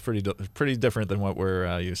yeah, here it's pretty different than what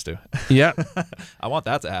we're used to. Yeah, I want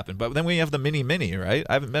that to happen. But then we have the mini, right?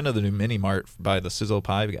 I haven't been to the new Mini Mart by the Sizzle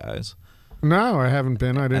Pie guys. No, I haven't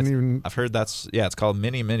been. I've heard it's called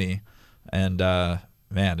Mini, and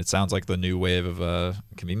man, it sounds like the new wave of a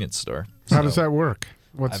convenience store. How does that work?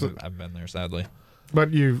 I've been there, sadly. But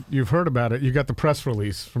you've heard about it. You got the press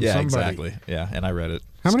release from somebody. Yeah, exactly. Yeah, and I read it.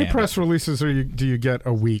 How many press releases do you get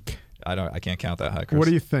a week? I can't count that high, Chris. What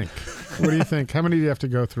do you think? How many do you have to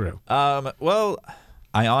go through? Well,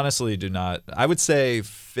 I honestly do not. I would say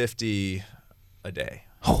 50 a day.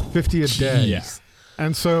 50 a day. Yeah.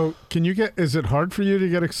 And so, is it hard for you to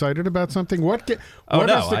get excited about something? What is the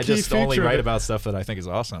I key just feature only write about stuff that I think is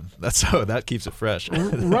awesome. That keeps it fresh.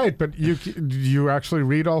 Right, but do you actually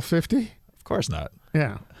read all 50? Of course not.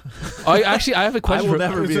 Yeah. I have a question.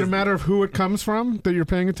 Is it a matter of who it comes from that you're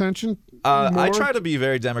paying attention? I try to be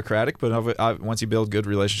very democratic, but once you build good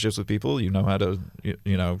relationships with people, you know how to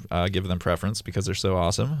give them preference because they're so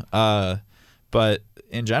awesome. But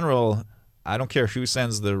in general, I don't care who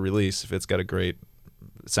sends the release if it's got a great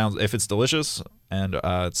if it's delicious and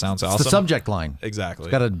it sounds awesome. It's the subject line.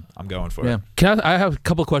 Exactly. I'm going for it. I have a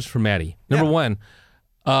couple of questions for Mattie. Number one,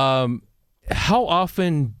 how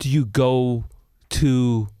often do you go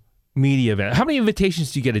to media events? How many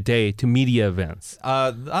invitations do you get a day to media events?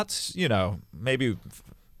 That's maybe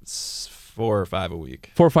 4 or 5 a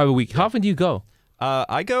week. 4 or 5 a week. How often do you go?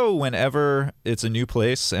 I go whenever it's a new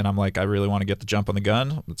place and I'm like, I really want to get the jump on the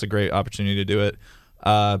gun. It's a great opportunity to do it.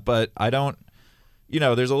 But I don't.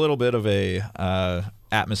 There's a little bit of a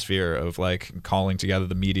atmosphere of like calling together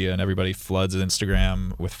the media and everybody floods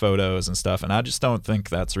Instagram with photos and stuff. And I just don't think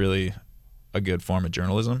that's really a good form of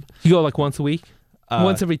journalism. You go like once a week?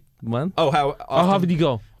 Once every month? Oh, how often? How often do you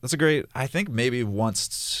go? That's a great, I think maybe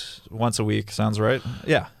once a week sounds right.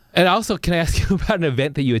 Yeah. And also, can I ask you about an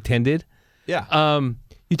event that you attended? Yeah.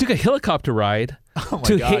 You took a helicopter ride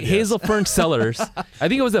to Hazel Fern Cellars. I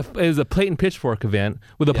think it was a Plate and Pitchfork event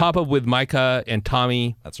with a pop-up with Micah and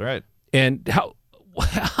Tommy. That's right. And what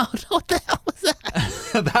the hell was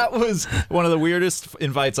that? That was one of the weirdest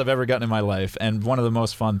invites I've ever gotten in my life and one of the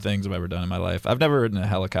most fun things I've ever done in my life. I've never ridden a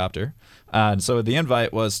helicopter. And so the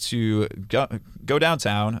invite was to go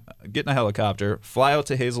downtown, get in a helicopter, fly out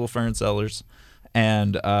to Hazel Fern Cellars,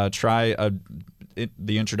 and try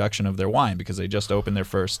the introduction of their wine because they just opened their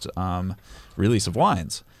first release of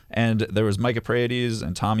wines. And there was Micah Paredes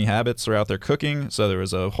and Tommy Habits were out there cooking. So there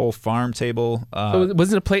was a whole farm table. So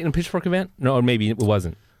was it a Plate and Pitchfork event? No, or maybe it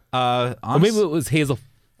wasn't. Or maybe it was Hazel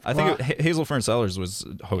I think Hazelfern Cellars was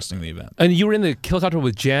hosting the event. And you were in the helicopter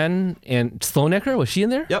with Jen and Slonecker? Was she in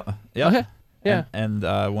there? Yep. Okay. Yeah. And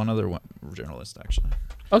one other journalist, actually.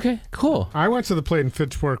 Okay, cool. I went to the Plate and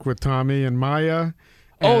Pitchfork with Tommy and Maya.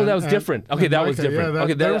 That was different. Okay, that was Micah. different. Yeah,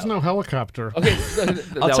 okay, there was no helicopter. Okay,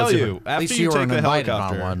 I'll tell you, At after least you you take weren't the invited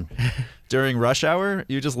helicopter on one. during rush hour,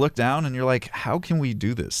 you just look down and you're like, how can we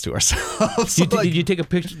do this to ourselves? Did you take a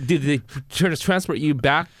picture? Did they transport you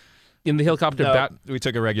back in the helicopter No, back? we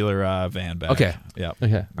took a regular van back. Okay. Yeah.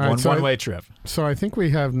 Okay. All right, so One-way trip. So I think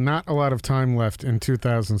we have not a lot of time left in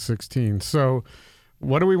 2016. So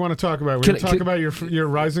what do we want to talk about? We're going to talk about your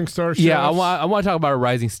Rising Star chefs? Yeah, I want to talk about a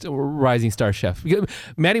rising star chef.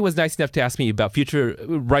 Mattie was nice enough to ask me about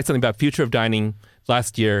write something about future of dining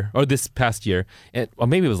last year or this past year, or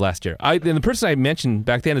maybe it was last year. And the person I mentioned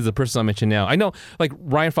back then is the person I mentioned now. I know, like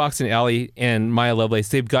Ryan Fox and Allie and Maya Lovelace,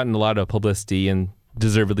 they've gotten a lot of publicity and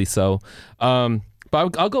deservedly so. But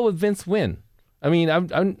I'll go with Vince Wynn. I mean,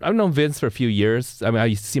 I've known Vince for a few years. I mean, I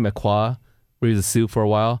used to see him at Qua, where he was a sous for a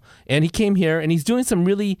while, and he came here and he's doing some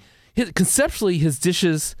really. Conceptually, his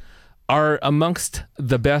dishes are amongst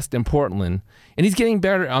the best in Portland, and he's getting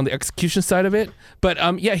better on the execution side of it. But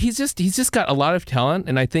yeah, he's just got a lot of talent,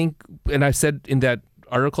 and I think, and I said in that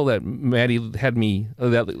article that Mattie had me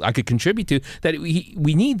that I could contribute to, that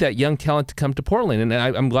we need that young talent to come to Portland, and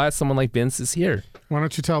I'm glad someone like Vince is here. Why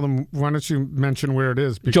don't you tell them? Why don't you mention where it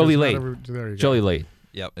is? Jolie Late. There you go. Jolie Late.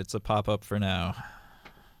 Yep, it's a pop-up for now.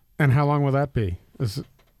 And how long will that be?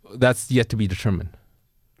 That's yet to be determined.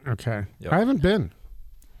 Okay. Yep. I haven't been.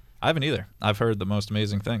 I haven't either. I've heard the most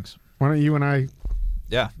amazing things. Why don't you and I?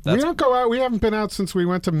 Yeah, We don't go out. We haven't been out since we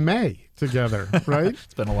went to May together, right?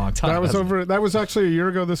 It's been a long time. That was hasn't it? That was actually a year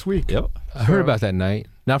ago this week. Yep. I heard about that night,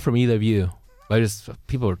 not from either of you, but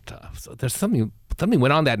people were. There's something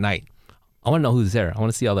went on that night. I want to know who's there. I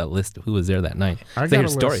want to see all that list of who was there that night. I They got hear a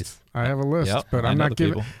stories. list. I have a list, Yep, but I I'm know not the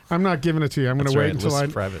giving. people. I'm not giving it to you. I'm going That's to wait right, until list I.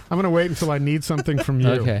 is private. I'm going to wait until I need something from you.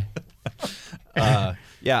 Okay.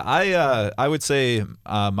 Yeah, I would say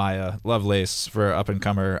Maya Lovelace for up and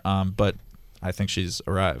comer, but I think she's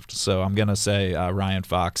arrived. So I'm gonna say Ryan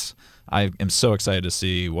Fox. I am so excited to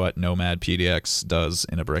see what Nomad PDX does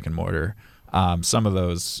in a brick and mortar. Some of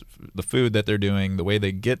the food that they're doing, the way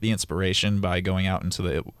they get the inspiration by going out into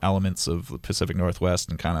the elements of the Pacific Northwest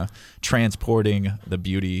and kind of transporting the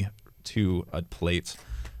beauty to a plate.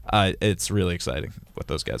 It's really exciting what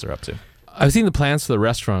those guys are up to. I've seen the plans for the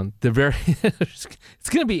restaurant. They're very. It's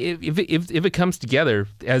gonna be if it comes together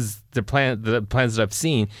as the plans that I've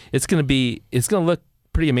seen. It's gonna look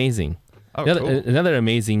pretty amazing. Oh, Another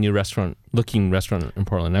amazing new looking restaurant in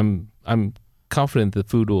Portland. I'm confident the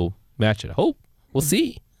food will match it. I hope we'll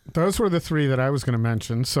see. Those were the three that I was going to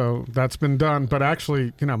mention. So that's been done. But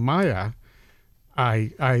actually, Maya,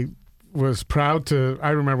 I was proud to.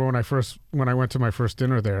 I remember when I went to my first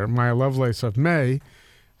dinner there, Maya Lovelace of May.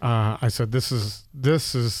 I said, "This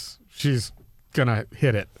is she's gonna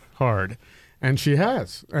hit it hard," and she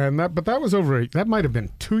has. But that was that might have been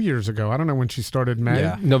 2 years ago. I don't know when she started May.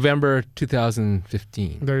 Yeah. November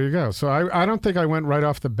 2015. There you go. So I don't think I went right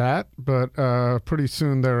off the bat, but pretty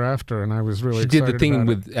soon thereafter, and I was really She did excited the thing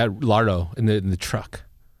about it. at Lardo in the truck.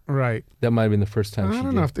 Right. That might have been the first time. I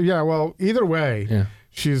don't know. Yeah. Well, either way, Yeah.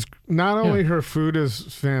 she's not only her food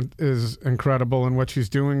is incredible, and what she's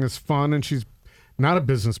doing is fun, and she's not a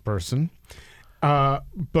business person,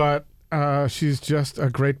 but she's just a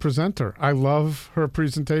great presenter. I love her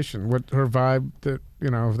presentation, what her vibe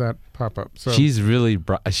of that pop up. So She's really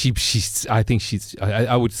bright. She's. I think she's.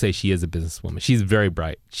 I would say she is a businesswoman. She's very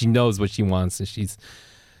bright. She knows what she wants, and she's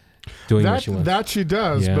doing what she wants. That she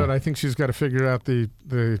does, Yeah. but I think she's got to figure out the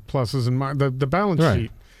pluses and the balance Right.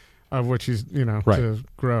 sheet of what she's Right. to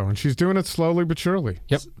grow, and she's doing it slowly but surely.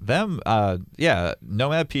 Yep. Them,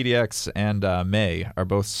 Nomad PDX and May are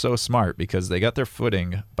both so smart because they got their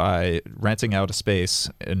footing by renting out a space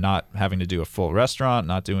and not having to do a full restaurant,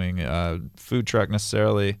 not doing a food truck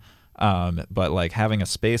necessarily, but like having a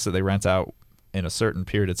space that they rent out in a certain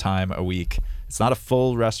period of time a week. It's not a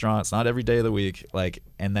full restaurant. It's not every day of the week.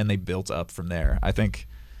 And then they built up from there. I think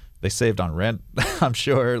they saved on rent. I'm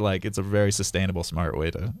sure. It's a very sustainable, smart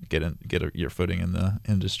way to get your footing in the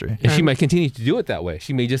industry. And she might continue to do it that way.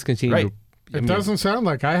 She may just continue. Right. It doesn't sound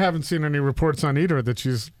like. I haven't seen any reports on either that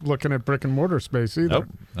she's looking at brick and mortar space either.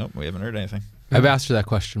 Nope. We haven't heard anything. I've asked her that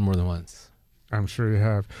question more than once. I'm sure you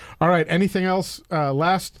have. All right. Anything else?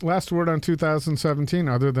 Last word on 2017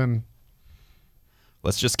 other than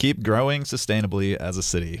Let's just keep growing sustainably as a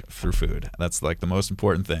city through food. That's the most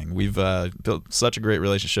important thing. We've built such a great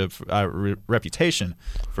relationship, reputation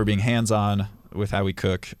for being hands-on with how we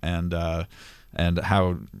cook, and and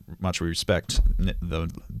how much we respect the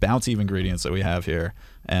bounty of ingredients that we have here.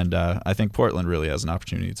 And I think Portland really has an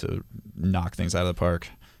opportunity to knock things out of the park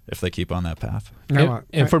if they keep on that path.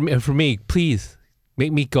 And for me, please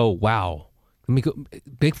make me go wow.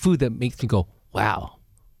 Make food that makes me go wow.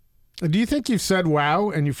 Do you think you've said wow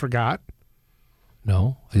and you forgot?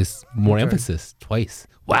 No, just more emphasis twice.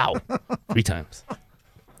 Wow, 3 times.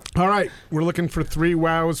 All right, we're looking for 3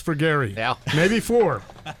 wows for Gary. Yeah, maybe 4.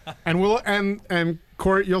 And we'll and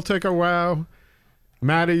Court, you'll take a wow.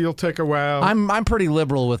 Mattie, you'll take a wow. I'm pretty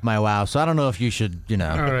liberal with my wow, so I don't know if you should, All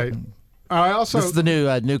right. I also this is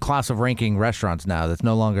the new class of ranking restaurants now. That's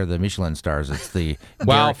no longer the Michelin stars. It's the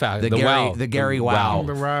wow factor. The Gary wow.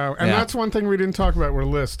 The wow. And that's one thing we didn't talk about were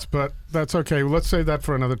lists, but that's okay. Let's save that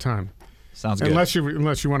for another time. Sounds good. Unless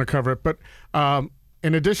you want to cover it. But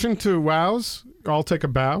in addition to wows, I'll take a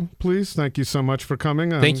bow, please. Thank you so much for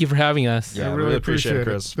coming. Thank you for having us. Yeah, I really appreciate it,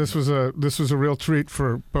 Chris. This was a real treat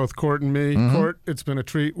for both Court and me. Mm-hmm. Court, it's been a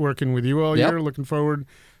treat working with you all year. Looking forward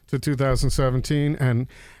to 2017. And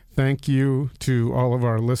thank you to all of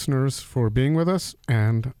our listeners for being with us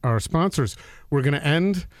and our sponsors. We're going to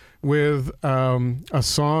end with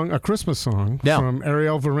a Christmas song from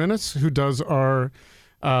Ariel Verinis, who does our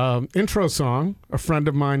intro song, a friend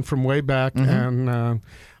of mine from way back. And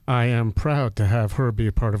I am proud to have her be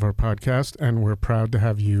a part of our podcast, and we're proud to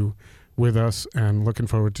have you with us and looking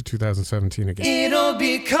forward to 2017 again. It'll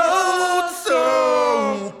be cold,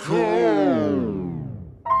 so cold.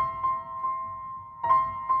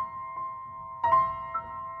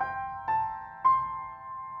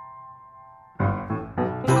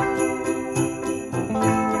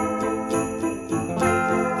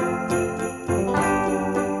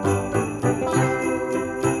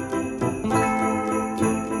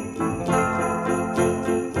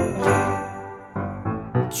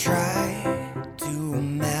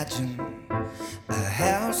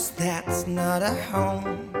 Not a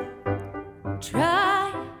home.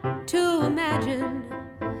 Try to imagine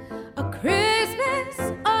a Christmas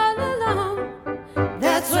all alone.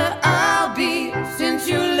 That's where I'll be since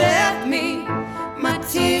you left me. My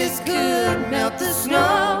tears could melt the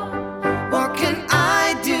snow. What can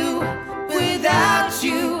I do without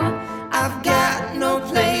you? I've got no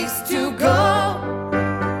place to go.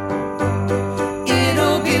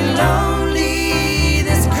 It'll be lonely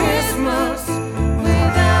this Christmas.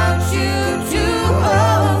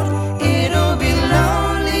 It'll be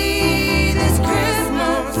lonely this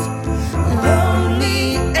Christmas,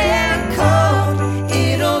 lonely and cold.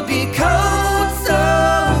 It'll be cold,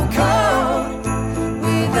 so cold,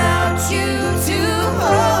 without you to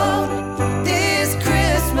hold this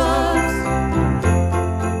Christmas.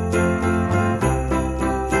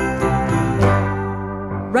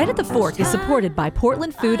 Right at the Fork is supported by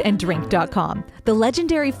PortlandFoodAndDrink.com. The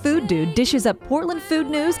legendary food dude dishes up Portland food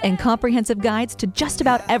news and comprehensive guides to just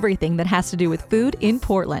about everything that has to do with food in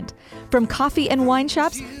Portland. From coffee and wine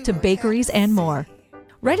shops to bakeries and more.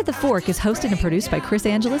 Right at the Fork is hosted and produced by Chris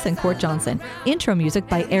Angeles and Court Johnson. Intro music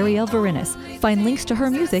by Ariel Verinis. Find links to her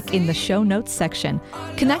music in the show notes section.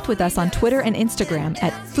 Connect with us on Twitter and Instagram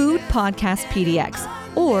at Food Podcast PDX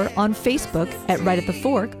or on Facebook at Right at the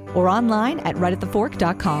Fork or online at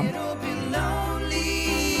rightatthefork.com.